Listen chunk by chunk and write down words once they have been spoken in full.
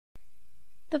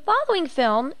The following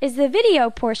film is the video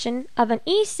portion of an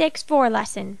E6-4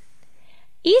 lesson.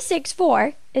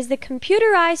 E6-4 is the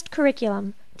computerized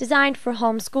curriculum designed for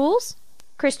home schools,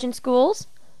 Christian schools,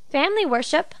 family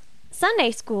worship,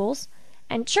 Sunday schools,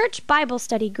 and church Bible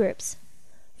study groups.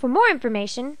 For more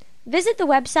information, visit the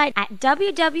website at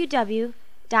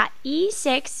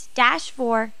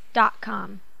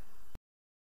www.e6-4.com.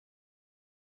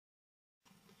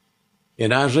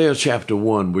 In Isaiah chapter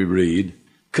 1 we read,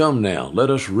 "Come now, let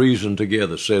us reason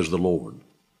together, says the Lord.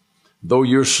 Though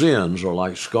your sins are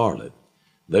like scarlet,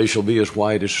 they shall be as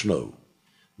white as snow.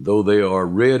 Though they are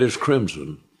red as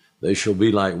crimson, they shall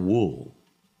be like wool."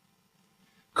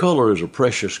 Color is a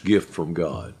precious gift from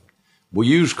God. We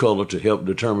use color to help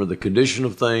determine the condition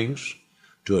of things,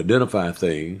 to identify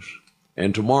things,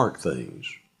 and to mark things.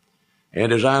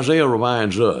 And as Isaiah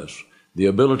reminds us, the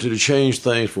ability to change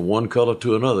things from one color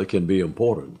to another can be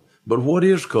important. But what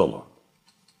is color?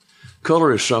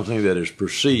 Color is something that is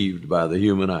perceived by the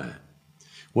human eye.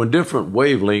 When different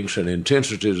wavelengths and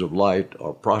intensities of light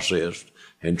are processed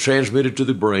and transmitted to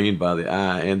the brain by the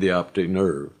eye and the optic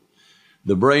nerve,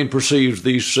 the brain perceives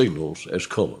these signals as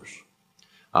colors.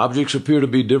 Objects appear to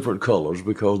be different colors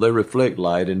because they reflect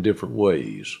light in different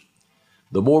ways.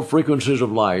 The more frequencies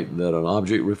of light that an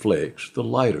object reflects, the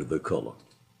lighter the color.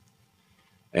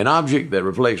 An object that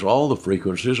reflects all the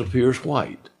frequencies appears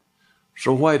white.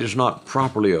 So white is not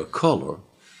properly a color,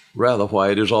 rather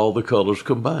white is all the colors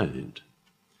combined.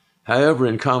 However,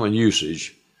 in common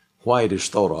usage, white is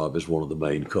thought of as one of the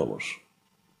main colors.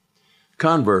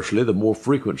 Conversely, the more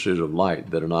frequencies of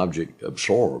light that an object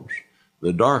absorbs,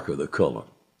 the darker the color.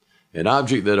 An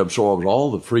object that absorbs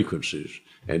all the frequencies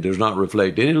and does not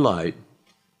reflect any light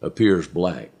appears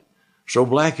black. So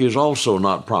black is also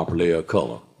not properly a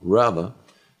color. Rather,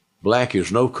 black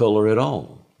is no color at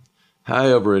all.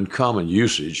 However, in common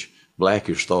usage, black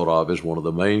is thought of as one of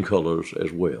the main colors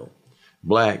as well.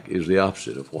 Black is the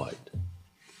opposite of white.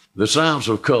 The science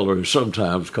of color is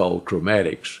sometimes called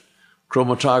chromatics,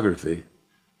 chromatography,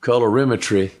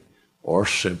 colorimetry, or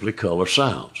simply color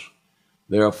science.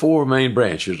 There are four main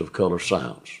branches of color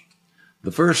science.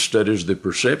 The first studies the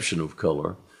perception of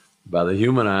color by the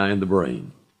human eye and the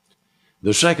brain.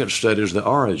 The second studies the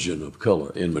origin of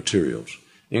color in materials,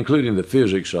 including the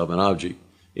physics of an object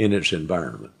in its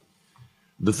environment.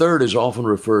 The third is often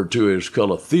referred to as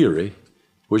color theory,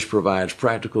 which provides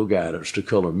practical guidance to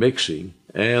color mixing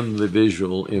and the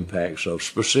visual impacts of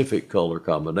specific color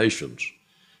combinations.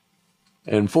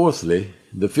 And fourthly,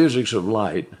 the physics of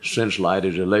light, since light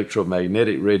is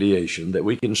electromagnetic radiation that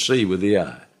we can see with the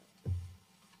eye.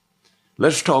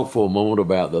 Let's talk for a moment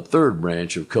about the third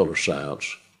branch of color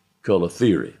science, color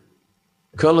theory.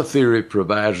 Color theory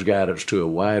provides guidance to a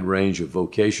wide range of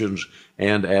vocations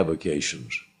and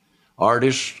avocations.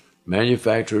 Artists,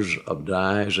 manufacturers of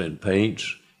dyes and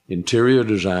paints, interior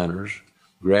designers,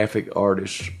 graphic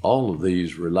artists, all of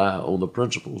these rely on the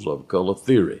principles of color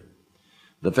theory.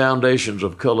 The foundations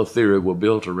of color theory were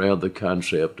built around the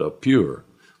concept of pure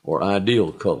or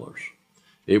ideal colors.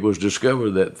 It was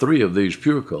discovered that 3 of these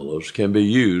pure colors can be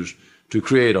used to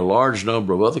create a large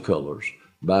number of other colors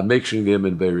by mixing them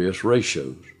in various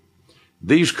ratios.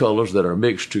 These colors that are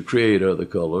mixed to create other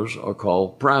colors are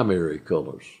called primary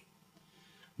colors.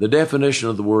 The definition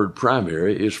of the word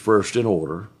primary is first in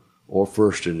order or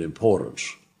first in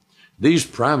importance. These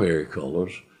primary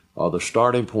colors are the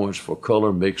starting points for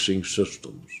color mixing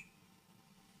systems.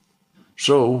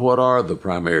 So, what are the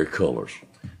primary colors?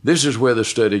 This is where the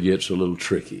study gets a little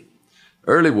tricky.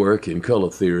 Early work in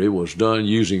color theory was done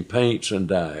using paints and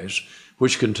dyes,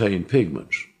 which contain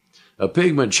pigments. A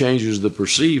pigment changes the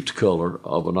perceived color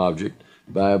of an object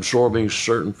by absorbing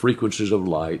certain frequencies of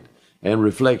light and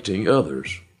reflecting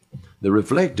others. The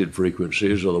reflected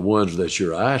frequencies are the ones that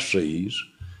your eye sees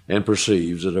and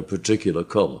perceives as a particular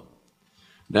color.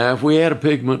 Now, if we add a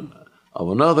pigment of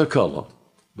another color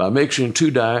by mixing 2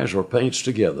 dyes or paints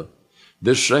together,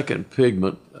 this second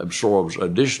pigment absorbs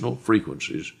additional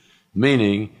frequencies,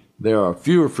 meaning there are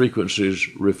fewer frequencies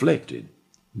reflected.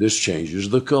 This changes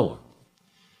the color.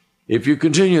 If you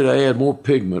continue to add more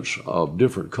pigments of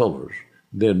different colors,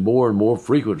 then more and more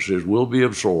frequencies will be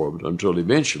absorbed until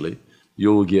eventually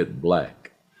you'll get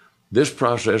black. This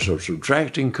process of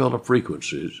subtracting color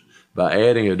frequencies by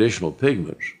adding additional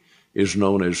pigments is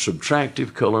known as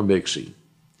subtractive color mixing.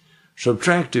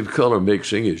 Subtractive color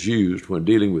mixing is used when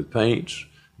dealing with paints,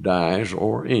 dyes,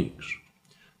 or inks.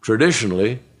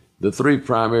 Traditionally, the 3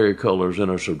 primary colors in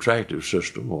a subtractive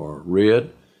system are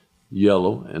red,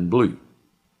 yellow, and blue.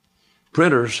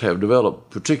 Printers have developed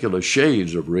particular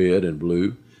shades of red and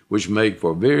blue, which make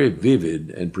for very vivid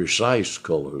and precise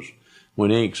colors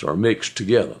when inks are mixed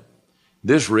together.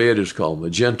 This red is called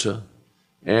magenta,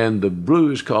 and the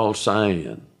blue is called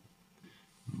cyan.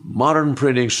 Modern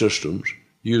printing systems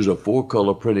use a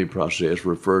four-color printing process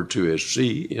referred to as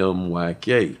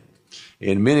CMYK.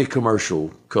 In many commercial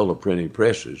color printing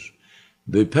presses,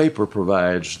 the paper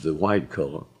provides the white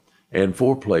color, and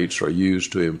four plates are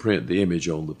used to imprint the image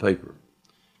on the paper.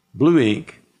 Blue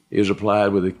ink is applied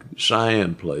with a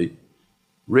cyan plate,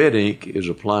 red ink is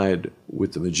applied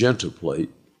with the magenta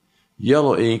plate,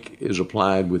 yellow ink is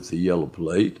applied with the yellow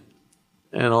plate,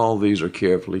 and all these are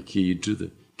carefully keyed to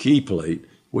the key plate,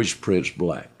 which prints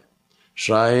black.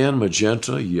 Cyan,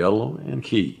 magenta, yellow, and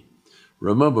key.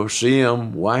 Remember,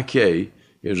 CMYK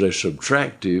is a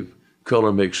subtractive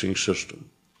color mixing system,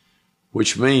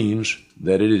 which means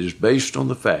that it is based on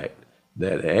the fact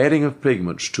that adding of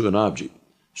pigments to an object,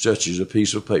 such as a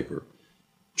piece of paper,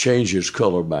 changes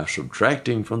color by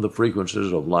subtracting from the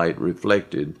frequencies of light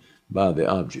reflected by the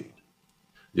object.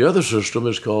 The other system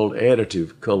is called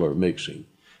additive color mixing.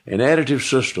 An additive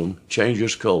system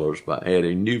changes colors by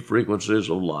adding new frequencies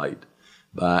of light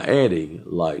by adding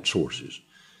light sources.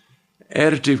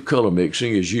 Additive color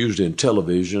mixing is used in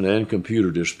television and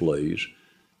computer displays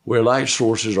where light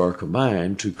sources are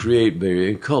combined to create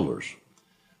varying colors.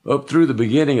 Up through the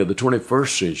beginning of the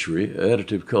 21st century,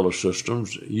 additive color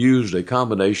systems used a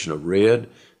combination of red,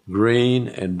 green,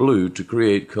 and blue to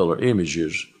create color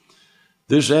images.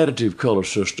 This additive color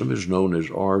system is known as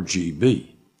RGB.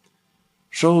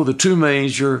 So the two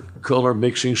major color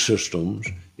mixing systems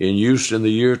in use in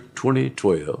the year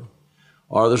 2012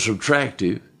 are the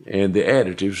subtractive and the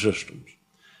additive systems.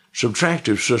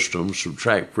 Subtractive systems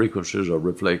subtract frequencies of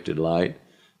reflected light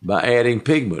by adding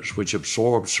pigments which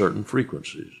absorb certain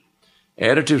frequencies.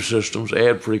 Additive systems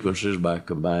add frequencies by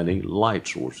combining light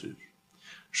sources.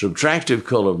 Subtractive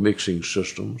color mixing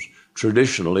systems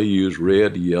traditionally use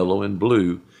red, yellow, and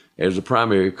blue as the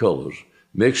primary colors,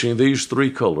 mixing these three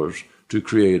colors to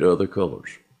create other colors.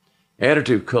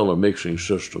 Additive color mixing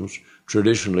systems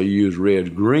traditionally use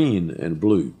red, green, and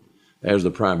blue as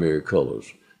the primary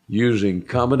colors, using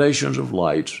combinations of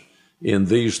lights in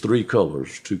these three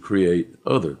colors to create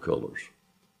other colors.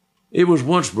 It was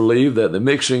once believed that the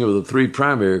mixing of the three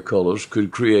primary colors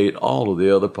could create all of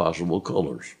the other possible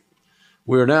colors.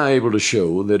 We are now able to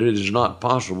show that it is not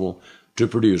possible to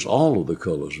produce all of the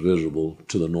colors visible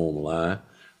to the normal eye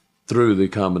through the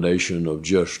combination of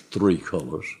just three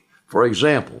colors. For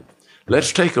example,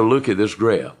 let's take a look at this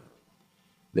graph.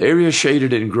 The area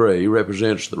shaded in gray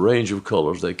represents the range of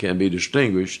colors that can be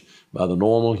distinguished by the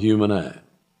normal human eye.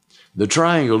 The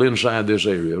triangle inside this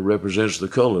area represents the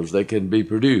colors that can be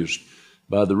produced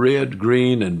by the red,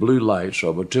 green, and blue lights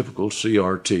of a typical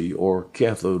CRT or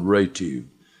cathode ray tube,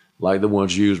 like the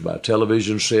ones used by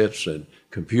television sets and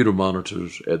computer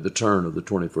monitors at the turn of the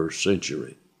 21st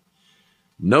century.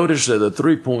 Notice that the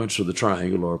 3 points of the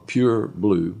triangle are pure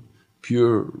blue,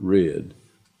 pure red,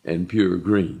 and pure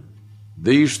green.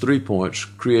 These 3 points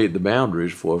create the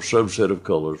boundaries for a subset of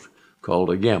colors called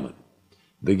a gamut.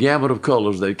 The gamut of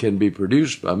colors that can be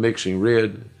produced by mixing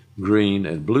red, green,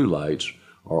 and blue lights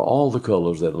are all the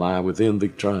colors that lie within the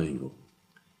triangle.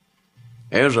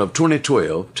 As of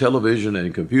 2012, television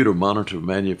and computer monitor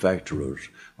manufacturers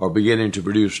are beginning to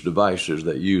produce devices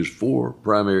that use 4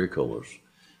 primary colors: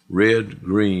 red,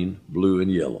 green, blue,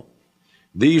 and yellow.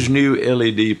 These new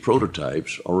LED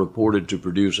prototypes are reported to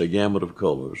produce a gamut of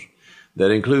colors that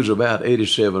includes about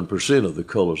 87% of the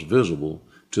colors visible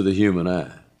to the human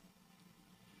eye.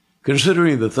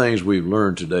 Considering the things we've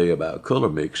learned today about color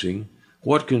mixing,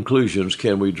 what conclusions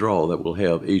can we draw that will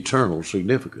have eternal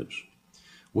significance?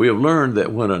 We have learned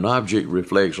that when an object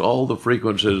reflects all the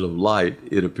frequencies of light,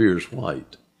 it appears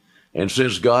white. And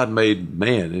since God made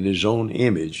man in his own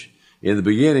image, in the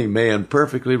beginning man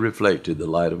perfectly reflected the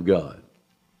light of God.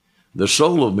 The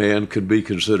soul of man could be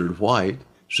considered white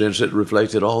since it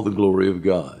reflected all the glory of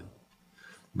God.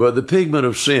 But the pigment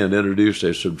of sin introduced a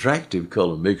subtractive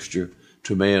color mixture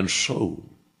to man's soul.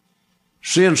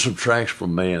 Sin subtracts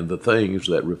from man the things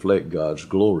that reflect God's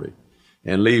glory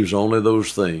and leaves only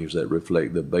those things that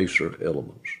reflect the baser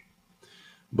elements.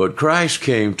 But Christ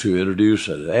came to introduce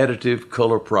an additive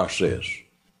color process.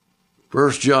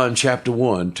 1 John chapter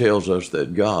 1 tells us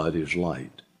that God is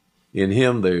light. In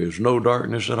him there is no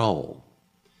darkness at all.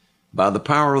 By the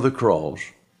power of the cross,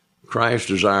 Christ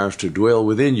desires to dwell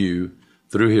within you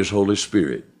through his Holy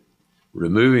Spirit,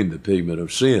 removing the pigment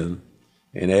of sin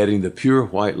and adding the pure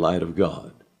white light of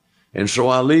God. And so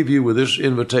I leave you with this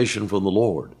invitation from the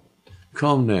Lord.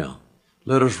 Come now,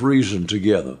 let us reason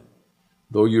together.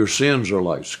 Though your sins are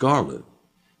like scarlet,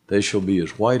 they shall be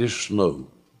as white as snow.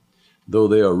 Though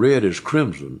they are red as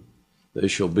crimson, they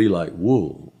shall be like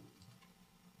wool.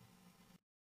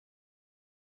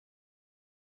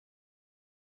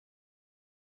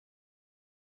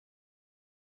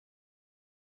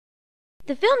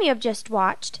 The film you have just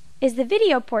watched is the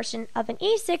video portion of an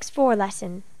E6-4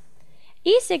 lesson.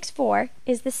 E6-4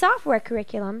 is the software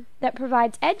curriculum that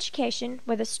provides education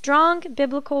with a strong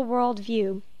biblical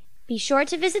worldview. Be sure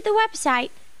to visit the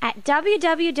website at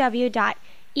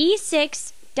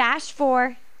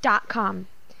www.e6-4.com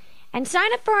and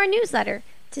sign up for our newsletter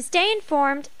to stay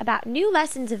informed about new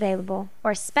lessons available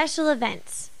or special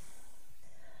events.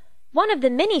 One of the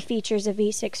many features of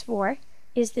E6-4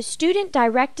 is the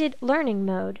Student-Directed Learning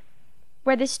Mode,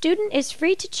 where the student is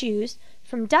free to choose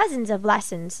from dozens of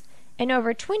lessons in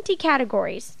over 20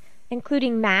 categories,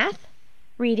 including math,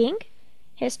 reading,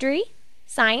 history,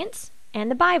 science, and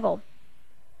the Bible.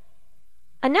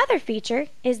 Another feature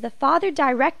is the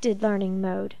Father-Directed Learning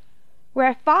Mode,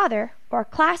 where a father or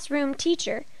classroom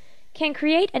teacher can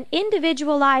create an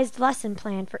individualized lesson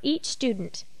plan for each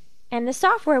student, and the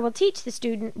software will teach the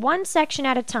student one section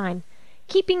at a time,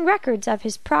 keeping records of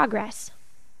his progress.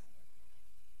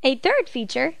 A third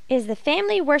feature is the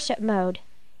Family Worship Mode,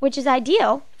 which is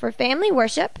ideal for family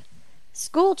worship,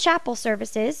 school chapel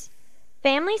services,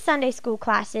 family Sunday school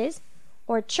classes,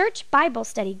 or church Bible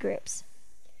study groups.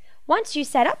 Once you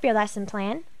set up your lesson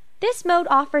plan, this mode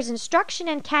offers instruction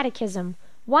and catechism,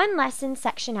 one lesson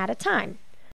section at a time.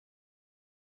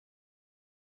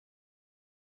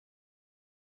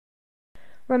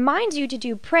 Reminds you to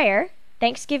do prayer,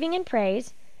 thanksgiving and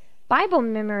praise, Bible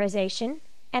memorization,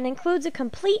 and includes a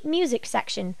complete music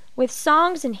section with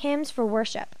songs and hymns for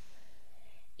worship.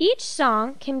 Each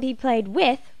song can be played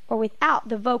with or without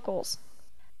the vocals.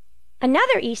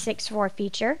 Another E6-4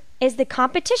 feature is the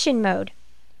competition mode,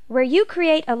 where you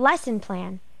create a lesson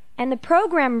plan and the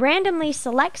program randomly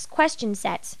selects question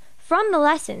sets from the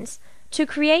lessons to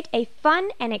create a fun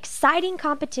and exciting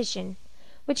competition,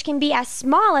 which can be as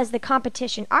small as the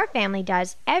competition our family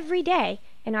does every day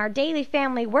in our daily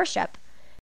family worship,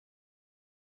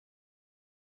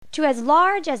 to as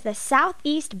large as the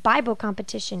Southeast Bible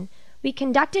competition we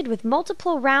conducted with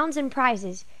multiple rounds and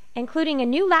prizes, including a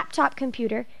new laptop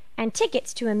computer and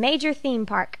tickets to a major theme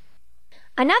park.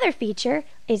 Another feature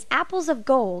is Apples of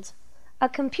Gold, a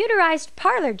computerized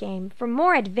parlor game for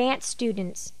more advanced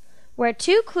students, where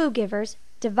two clue givers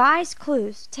devise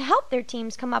clues to help their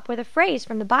teams come up with a phrase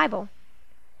from the Bible.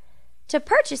 To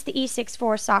purchase the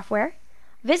E6-4 software,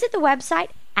 visit the website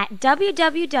at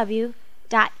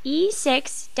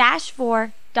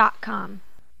www.e6-4.com.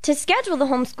 To schedule the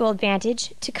Homeschool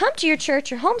Advantage to come to your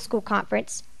church or homeschool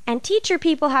conference and teach your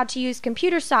people how to use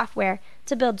computer software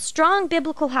to build strong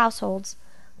biblical households,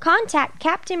 contact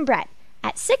Captain Bret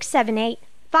at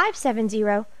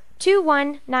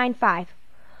 678-570-2195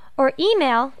 or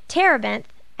email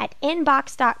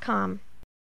terabenth@inbox.com.